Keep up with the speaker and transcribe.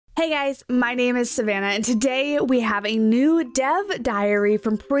Hey guys, my name is Savannah and today we have a new dev diary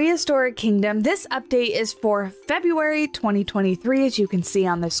from Prehistoric Kingdom. This update is for February 2023, as you can see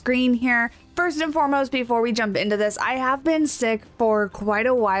on the screen here. First and foremost, before we jump into this, I have been sick for quite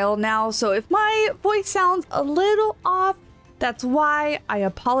a while now, so if my voice sounds a little off, that's why. I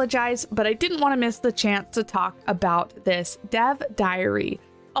apologize, but I didn't want to miss the chance to talk about this dev diary.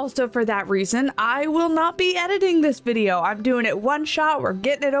 Also, for that reason, I will not be editing this video. I'm doing it one shot. We're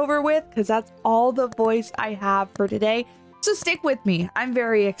getting it over with because that's all the voice I have for today. So stick with me. I'm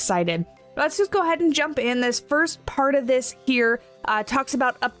very excited. Let's just go ahead and jump in. This first part of this here talks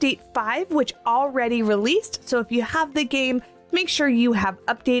about Update 5, which already released. So if you have the game, make sure you have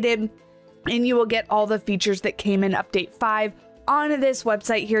updated and you will get all the features that came in Update 5. On this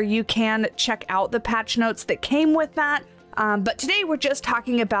website here, you can check out the patch notes that came with that. But today we're just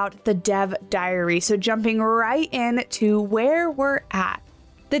talking about the dev diary, so jumping right in to where we're at.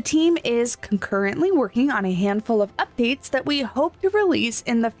 The team is concurrently working on a handful of updates that we hope to release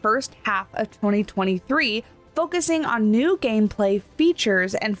in the first half of 2023, focusing on new gameplay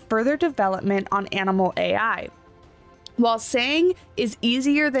features and further development on animal AI. While saying is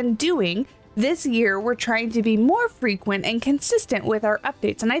easier than doing, this year we're trying to be more frequent and consistent with our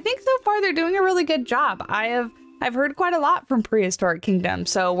updates, and I think so far they're doing a really good job. I've heard quite a lot from Prehistoric Kingdom,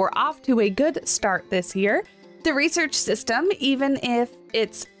 so we're off to a good start this year. The research system, even if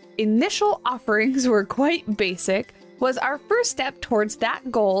its initial offerings were quite basic, was our first step towards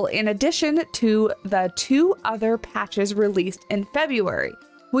that goal in addition to the 2 other patches released in February.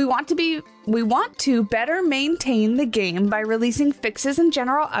 We want to better maintain the game by releasing fixes and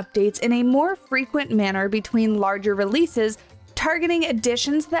general updates in a more frequent manner between larger releases, targeting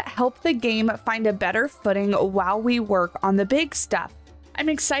additions that help the game find a better footing while we work on the big stuff. I'm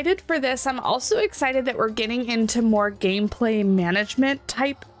excited for this. I'm also excited that we're getting into more gameplay management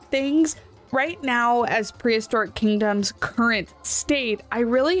type things. Right now, as Prehistoric Kingdom's current state, I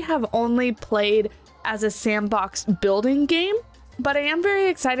really have only played as a sandbox building game, but I am very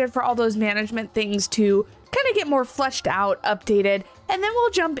excited for all those management things to kind of get more fleshed out, updated, and then we'll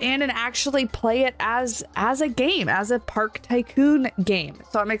jump in and actually play it as a game, as a park tycoon game.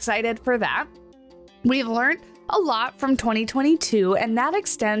 So I'm excited for that. We've learned a lot from 2022, and that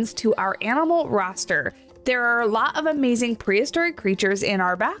extends to our animal roster. There are a lot of amazing prehistoric creatures in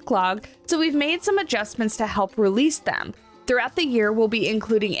our backlog, so we've made some adjustments to help release them. Throughout the year, we'll be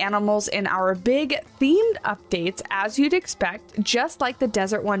including animals in our big themed updates, as you'd expect, just like the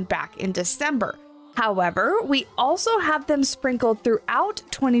desert one back in December. However, we also have them sprinkled throughout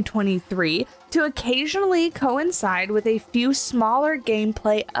 2023 to occasionally coincide with a few smaller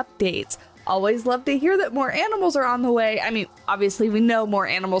gameplay updates. Always love to hear that more animals are on the way. I mean, obviously we know more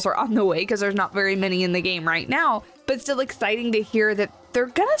animals are on the way because there's not very many in the game right now, but still exciting to hear that they're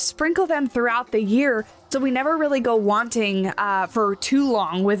gonna sprinkle them throughout the year, so we never really go wanting for too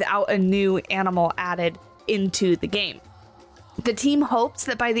long without a new animal added into the game. The team hopes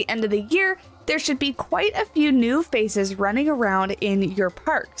that by the end of the year, there should be quite a few new faces running around in your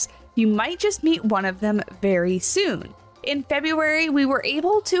parks. You might just meet one of them very soon. In February, we were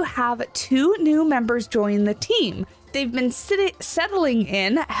able to have 2 new members join the team. They've been settling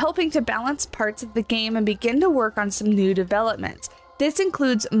in, helping to balance parts of the game and begin to work on some new developments. This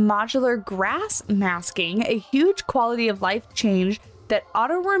includes modular grass masking, a huge quality of life change that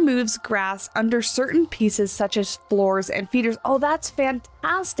auto-removes grass under certain pieces such as floors and feeders. Oh, that's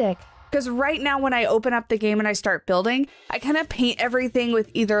fantastic! Because right now when I open up the game and I start building, I kind of paint everything with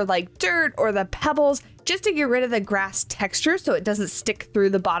either like dirt or the pebbles just to get rid of the grass texture so it doesn't stick through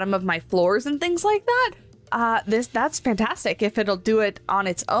the bottom of my floors and things like that. That's fantastic if it'll do it on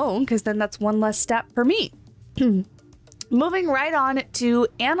its own, because then that's one less step for me. Moving right on to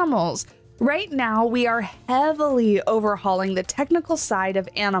animals. Right now, we are heavily overhauling the technical side of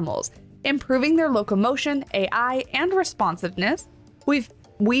animals, improving their locomotion, AI, and responsiveness.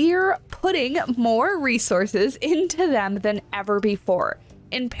 We're putting more resources into them than ever before.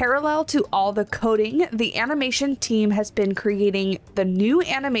 In parallel to all the coding, the animation team has been creating the new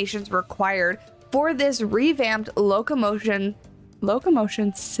animations required for this revamped locomotion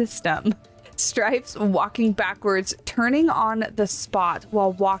system. Stripes, walking backwards, turning on the spot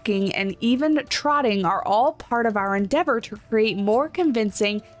while walking, and even trotting are all part of our endeavor to create more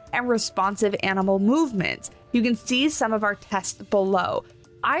convincing and responsive animal movements. You can see some of our tests below.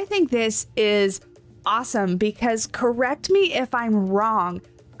 I think this is awesome because, correct me if I'm wrong,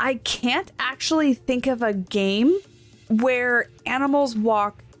 I can't actually think of a game where animals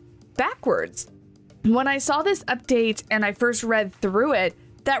walk backwards. When I saw this update and I first read through it,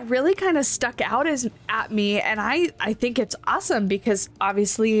 that really kind of stuck out at me, and I think it's awesome because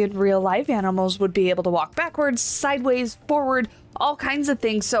obviously in real life animals would be able to walk backwards, sideways, forward, all kinds of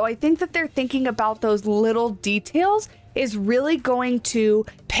things. So I think that they're thinking about those little details is really going to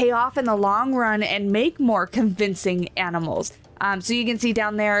pay off in the long run and make more convincing animals. So you can see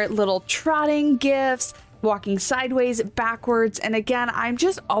down there little trotting gifs, walking sideways, backwards, and again, I'm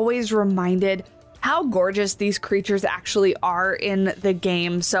just always reminded how gorgeous these creatures actually are in the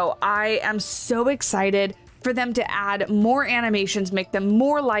game. So I am so excited for them to add more animations, make them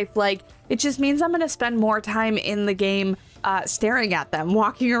more lifelike. It just means I'm going to spend more time in the game staring at them,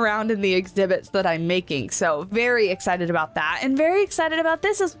 walking around in the exhibits that I'm making. So very excited about that, and very excited about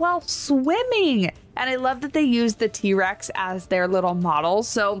this as well, swimming. And I love that they use the T-Rex as their little model.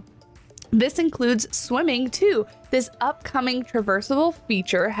 So this includes swimming too. This upcoming traversable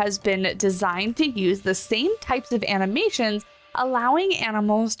feature has been designed to use the same types of animations, allowing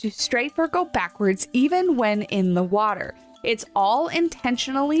animals to strafe or go backwards even when in the water. It's all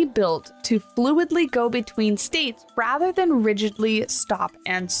intentionally built to fluidly go between states rather than rigidly stop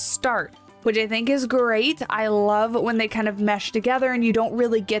and start, which I think is great. I love when they kind of mesh together and you don't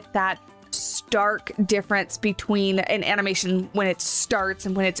really get that stark difference between an animation when it starts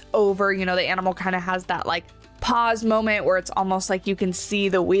and when it's over. You know, the animal kind of has that like pause moment where it's almost like you can see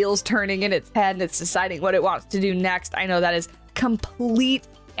the wheels turning in its head and it's deciding what it wants to do next. I know that is complete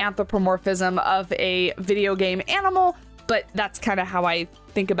anthropomorphism of a video game animal, but that's kind of how I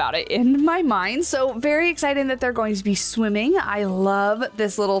think about it in my mind. So very exciting that they're going to be swimming. I love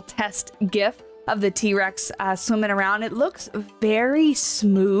this little test gif of the T-Rex swimming around. It looks very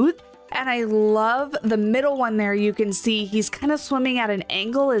smooth. And I love the middle one there. You can see he's kind of swimming at an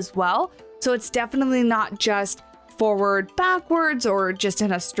angle as well. So it's definitely not just forward, backwards, or just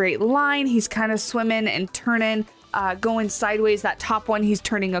in a straight line. He's kind of swimming and turning, going sideways. That top one, he's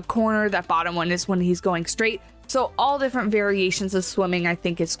turning a corner. That bottom one is when he's going straight. So all different variations of swimming, I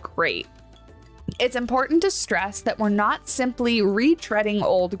think is great. It's important to stress that we're not simply retreading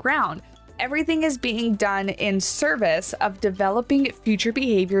old ground. Everything is being done in service of developing future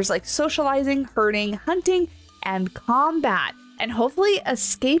behaviors like socializing, herding, hunting, and combat, and hopefully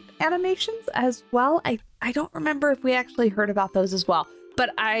escape animations as well. I don't remember if we actually heard about those as well,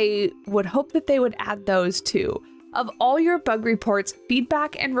 but I would hope that they would add those too. Of all your bug reports,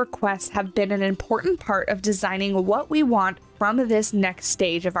 feedback and requests have been an important part of designing what we want from this next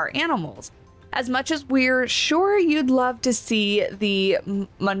stage of our animals. As much as we're sure you'd love to see the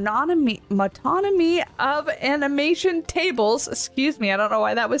metonymy of animation tables, excuse me, I don't know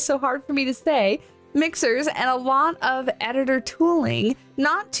why that was so hard for me to say, mixers, and a lot of editor tooling,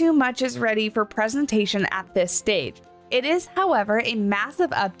 not too much is ready for presentation at this stage. It is, however, a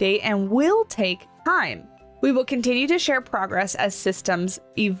massive update and will take time. We will continue to share progress as systems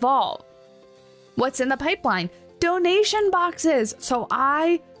evolve. What's in the pipeline? Donation boxes. So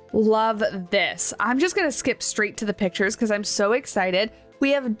I love this. I'm just gonna skip straight to the pictures because I'm so excited.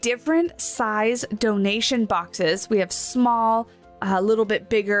 We have different size donation boxes. We have small, a little bit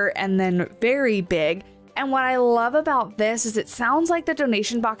bigger, and then very big. And what I love about this is it sounds like the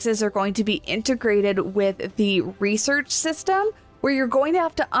donation boxes are going to be integrated with the research system where you're going to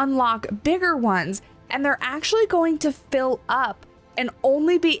have to unlock bigger ones, and they're actually going to fill up and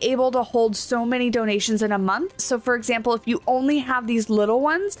only be able to hold so many donations in a month. So for example, if you only have these little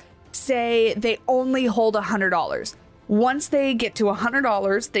ones, say they only hold $100. Once they get to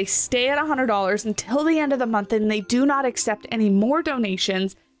 $100, they stay at $100 until the end of the month, and they do not accept any more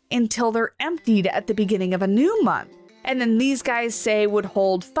donations until they're emptied at the beginning of a new month. And then these guys say would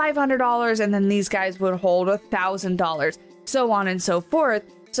hold $500, and then these guys would hold $1,000, so on and so forth.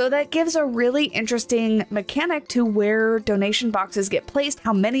 So that gives a really interesting mechanic to where donation boxes get placed,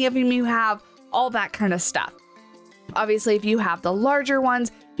 how many of them you have, all that kind of stuff. Obviously, if you have the larger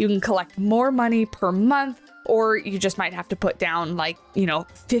ones, you can collect more money per month, or you just might have to put down like,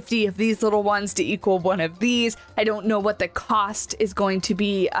 50 of these little ones to equal one of these. I don't know what the cost is going to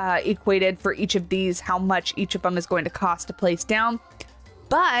be equated for each of these, how much each of them is going to cost to place down.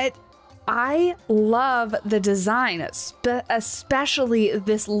 But I love the design, especially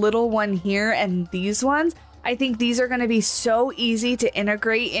this little one here and these ones. I think these are going to be so easy to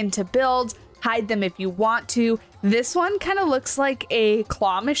integrate into builds, hide them if you want to. This one kind of looks like a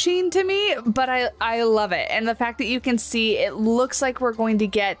claw machine to me, but I love it. And the fact that you can see it looks like we're going to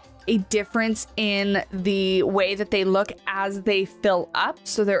get a difference in the way that they look as they fill up.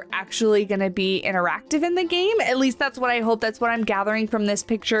 So they're actually going to be interactive in the game. At least that's what I hope. That's what I'm gathering from this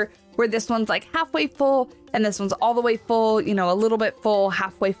picture, where this one's like halfway full and this one's all the way full, a little bit full,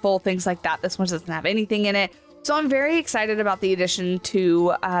 halfway full, things like that. This one doesn't have anything in it. So I'm very excited about the addition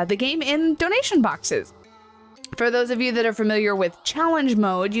to the game in donation boxes. For those of you that are familiar with challenge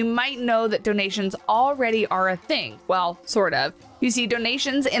mode, you might know that donations already are a thing. Well, sort of. You see,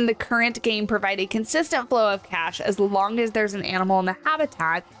 donations in the current game provide a consistent flow of cash as long as there's an animal in the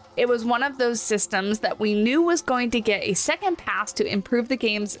habitat. It was one of those systems that we knew was going to get a second pass to improve the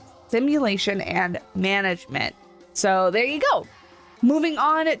game's simulation and management. So there you go. Moving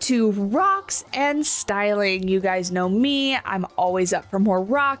on to rocks and styling. You guys know me, I'm always up for more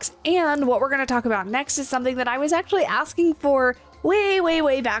rocks, and what we're going to talk about next is something that I was actually asking for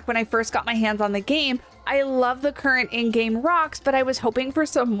way back when I first got my hands on the game. I love the current in-game rocks, but I was hoping for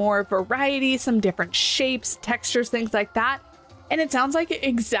some more variety, some different shapes, textures, things like that, and it sounds like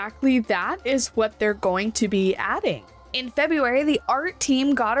exactly that is what they're going to be adding. In February, the art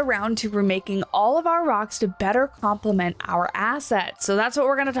team got around to remaking all of our rocks to better complement our assets. So that's what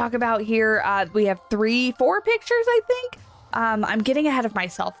we're going to talk about here. We have 4 pictures, I think. I'm getting ahead of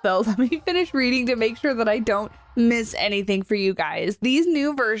myself though. Let me finish reading to make sure that I don't miss anything for you guys. These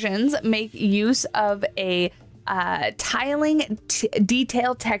new versions make use of a tiling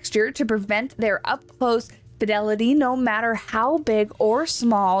detail texture to prevent their up-close fidelity no matter how big or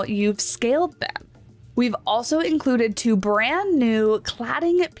small you've scaled them. We've also included 2 brand new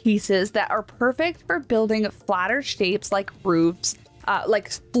cladding pieces that are perfect for building flatter shapes like roofs,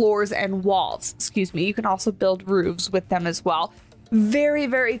 like floors and walls. Excuse me. You can also build roofs with them as well.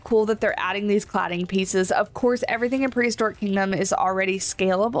 Very cool that they're adding these cladding pieces. Of course, everything in Prehistoric Kingdom is already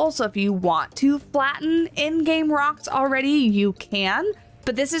scalable, so if you want to flatten in-game rocks already, you can.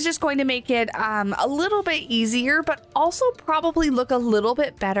 But this is just going to make it a little bit easier, but also probably look a little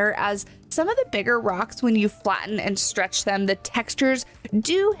bit better, as some of the bigger rocks, when you flatten and stretch them, the textures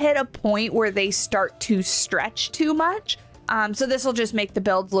do hit a point where they start to stretch too much. So this will just make the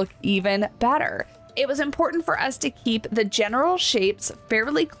build look even better. It was important for us to keep the general shapes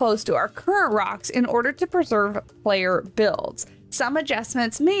fairly close to our current rocks in order to preserve player builds. Some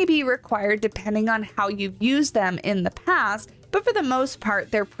adjustments may be required depending on how you've used them in the past, but for the most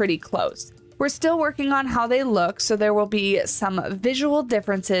part, they're pretty close. We're still working on how they look, so there will be some visual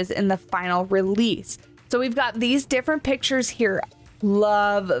differences in the final release. So we've got these different pictures here.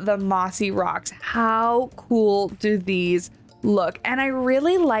 Love the mossy rocks. How cool do these look? And I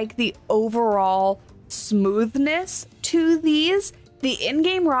really like the overall smoothness to these. The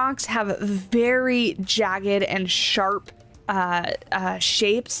in-game rocks have very jagged and sharp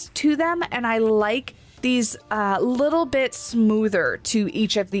shapes to them, and I like these little bit smoother to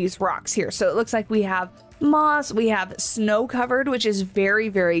each of these rocks here. So it looks like we have moss, we have snow covered, which is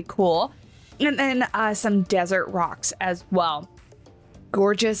very cool, and then some desert rocks as well.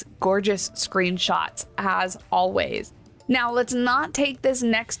 Gorgeous screenshots as always. Now let's not take this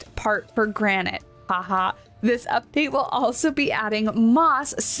next part for granted. Haha. This update will also be adding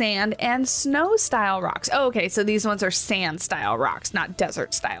moss, sand, and snow style rocks. Oh, okay, so these ones are sand style rocks, not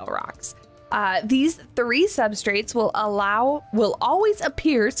desert style rocks. These 3 substrates will always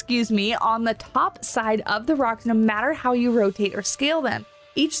appear, on the top side of the rocks no matter how you rotate or scale them.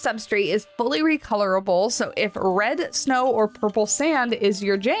 Each substrate is fully recolorable, so if red snow or purple sand is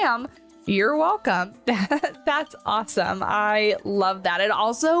your jam, you're welcome. That's awesome. I love that. It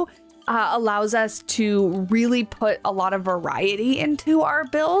also allows us to really put a lot of variety into our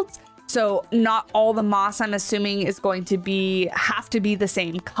builds. So not all the moss, I'm assuming, is going to have to be the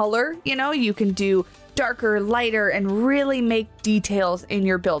same color. You know, you can do darker, lighter, and really make details in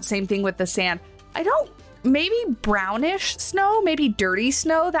your build. Same thing with the sand. Maybe brownish snow, maybe dirty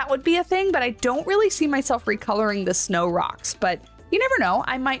snow, that would be a thing, but I don't really see myself recoloring the snow rocks. But you never know,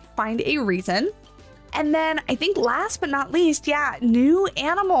 I might find a reason. And then I think last but not least, new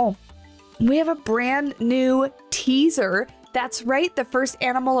animal. We have a brand new teaser. That's right, the first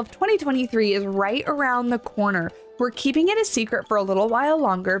animal of 2023 is right around the corner. We're keeping it a secret for a little while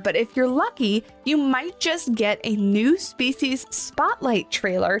longer, but if you're lucky, you might just get a new species spotlight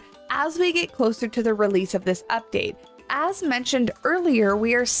trailer as we get closer to the release of this update. As mentioned earlier,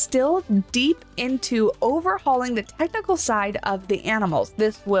 we are still deep into overhauling the technical side of the animals.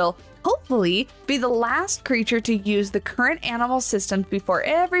 This will hopefully be the last creature to use the current animal systems before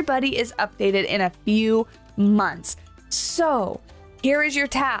everybody is updated in a few months. So here is your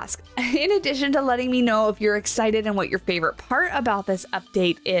task. In addition to letting me know if you're excited and what your favorite part about this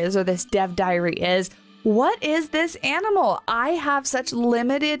update is, or this dev diary is, what is this animal? I have such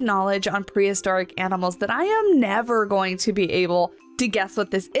limited knowledge on prehistoric animals that I am never going to be able to guess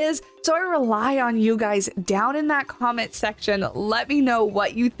what this is. So I rely on you guys down in that comment section. Let me know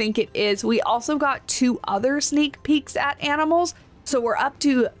what you think it is. We also got 2 other sneak peeks at animals. So we're up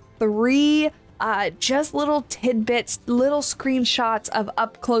to 3 just little tidbits, little screenshots of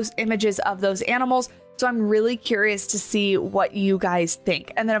up-close images of those animals. So I'm really curious to see what you guys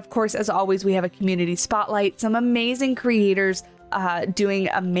think. And then, of course, as always, we have a community spotlight, some amazing creators doing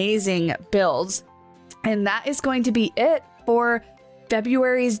amazing builds. And that is going to be it for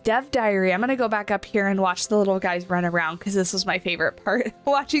February's Dev Diary. I'm going to go back up here and watch the little guys run around because this was my favorite part.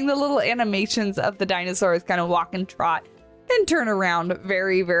 Watching the little animations of the dinosaurs kind of walk and trot and turn around.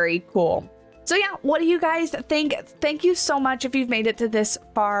 Very, very cool. So yeah, what do you guys think? Thank you so much if you've made it to this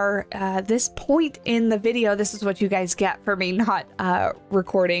far, this point in the video. This is what you guys get for me not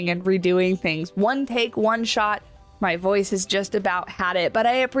recording and redoing things. One take, one shot. My voice has just about had it, but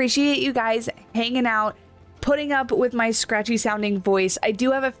I appreciate you guys hanging out, putting up with my scratchy sounding voice. I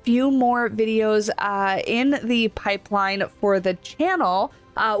do have a few more videos in the pipeline for the channel.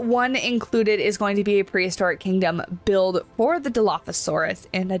 One included is going to be a Prehistoric Kingdom build for the Dilophosaurus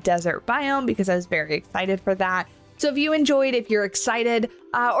in a desert biome because I was very excited for that. So if you enjoyed, if you're excited,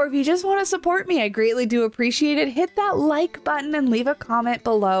 or if you just want to support me, I greatly do appreciate it. Hit that like button and leave a comment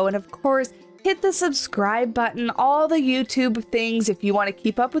below. And of course, hit the subscribe button, all the YouTube things if you want to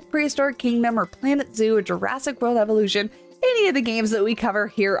keep up with Prehistoric Kingdom or Planet Zoo or Jurassic World Evolution, any of the games that we cover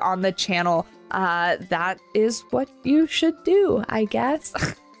here on the channel. That is what you should do, I guess.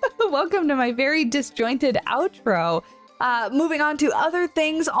 Welcome to my very disjointed outro. Moving on to other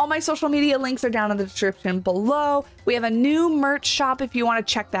things, all my social media links are down in the description below. We have a new merch shop if you want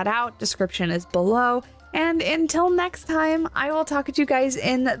to check that out. Description is below. And until next time, I will talk to you guys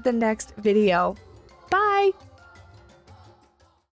in the next video. Bye!